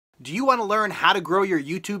Do you want to learn how to grow your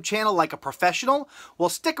YouTube channel like a professional? Well,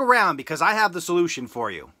 stick around because I have the solution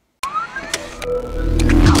for you.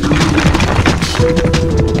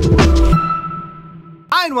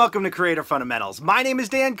 Hi and welcome to Creator Fundamentals. My name is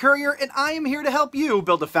Dan Currier and I am here to help you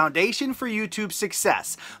build a foundation for YouTube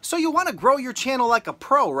success. So you want to grow your channel like a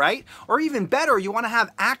pro, right? Or even better, you want to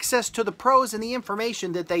have access to the pros and the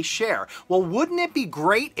information that they share. Well, wouldn't it be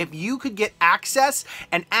great if you could get access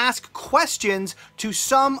and ask questions to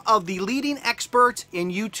some of the leading experts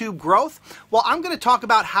in YouTube growth? Well, I'm going to talk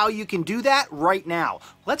about how you can do that right now.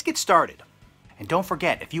 Let's get started. And don't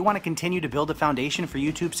forget, if you want to continue to build a foundation for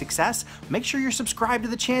YouTube success, make sure you're subscribed to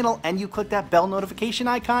the channel and you click that bell notification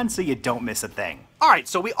icon so you don't miss a thing. Alright,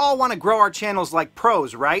 so we all want to grow our channels like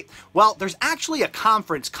pros, right? Well, there's actually a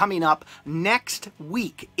conference coming up next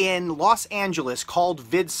week in Los Angeles called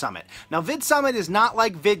VidSummit. Now, VidSummit is not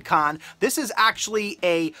like VidCon. This is actually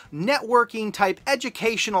a networking type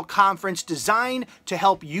educational conference designed to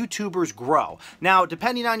help YouTubers grow. Now,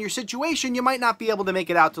 depending on your situation, you might not be able to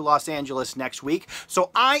make it out to Los Angeles next week.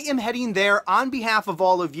 So I am heading there on behalf of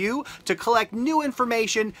all of you to collect new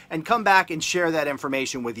information and come back and share that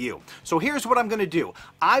information with you. So here's what I'm going to do.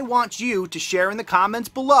 I want you to share in the comments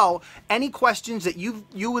below any questions that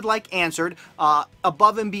you would like answered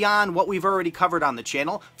above and beyond what we've already covered on the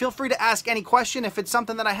channel. Feel free to ask any question. If it's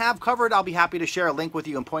something that I have covered, I'll be happy to share a link with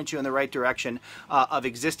you and point you in the right direction of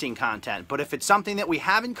existing content. But if it's something that we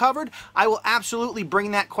haven't covered, I will absolutely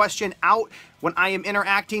bring that question out when I am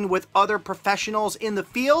interacting with other professionals in the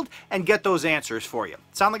field and get those answers for you.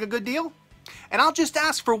 Sound like a good deal? And I'll just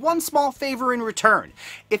ask for one small favor in return.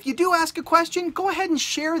 If you do ask a question, go ahead and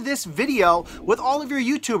share this video with all of your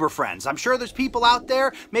YouTuber friends. I'm sure there's people out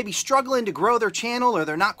there maybe struggling to grow their channel or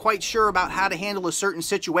they're not quite sure about how to handle a certain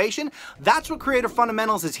situation. That's what Creator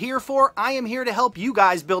Fundamentals is here for. I am here to help you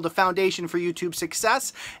guys build a foundation for YouTube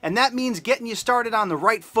success, and that means getting you started on the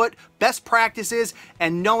right foot, best practices,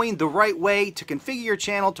 and knowing the right way to configure your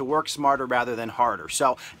channel to work smarter rather than harder.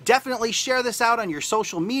 So definitely share this out on your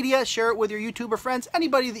social media, share it with your YouTuber friends,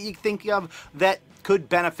 anybody that you think of that could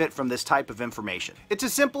benefit from this type of information. It's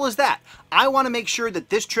as simple as that. I want to make sure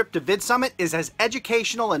that this trip to VidSummit is as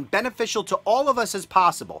educational and beneficial to all of us as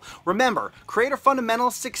possible. Remember, Creator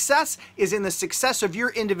Fundamentals success is in the success of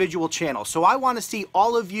your individual channel. So I want to see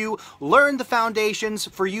all of you learn the foundations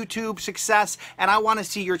for YouTube success, and I want to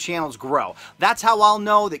see your channels grow. That's how I'll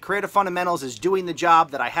know that Creator Fundamentals is doing the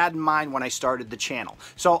job that I had in mind when I started the channel.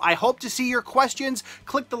 So I hope to see your questions.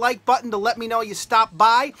 Click the like button to let me know you stopped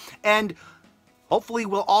by, and hopefully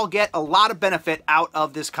we'll all get a lot of benefit out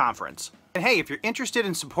of this conference. And hey, if you're interested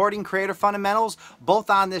in supporting Creator Fundamentals, both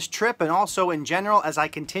on this trip and also in general as I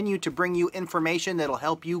continue to bring you information that'll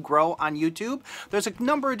help you grow on YouTube, there's a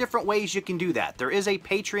number of different ways you can do that. There is a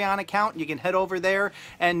Patreon account. You can head over there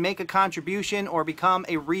and make a contribution or become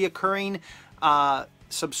a reoccurring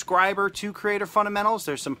subscriber to Creator Fundamentals.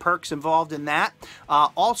 There's some perks involved in that.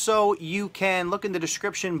 Also, you can look in the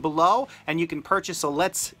description below and you can purchase a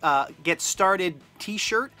Let's Get Started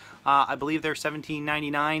t-shirt. I believe they're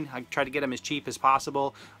 $17.99. I try to get them as cheap as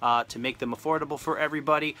possible to make them affordable for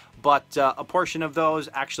everybody, but a portion of those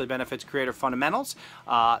actually benefits Creator Fundamentals.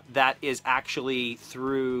 That is actually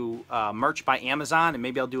through merch by Amazon, and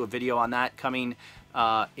maybe I'll do a video on that coming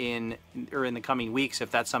in the coming weeks if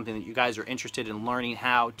that's something that you guys are interested in learning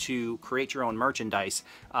how to create your own merchandise.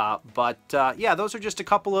 Yeah, those are just a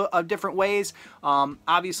couple of different ways.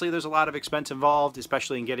 Obviously there's a lot of expense involved,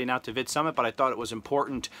 especially in getting out to VidSummit, but I thought it was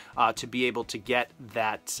important to be able to get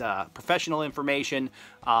that professional information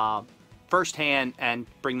firsthand and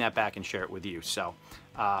bring that back and share it with you. So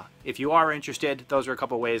if you are interested, those are a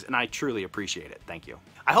couple ways, and I truly appreciate it. Thank you.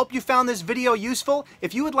 I hope you found this video useful.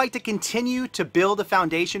 If you would like to continue to build a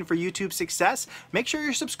foundation for YouTube success, make sure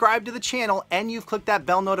you're subscribed to the channel and you've clicked that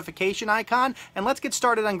bell notification icon, and let's get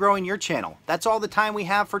started on growing your channel. That's all the time we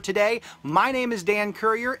have for today. My name is Dan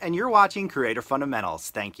Currier, and you're watching Creator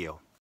Fundamentals. Thank you.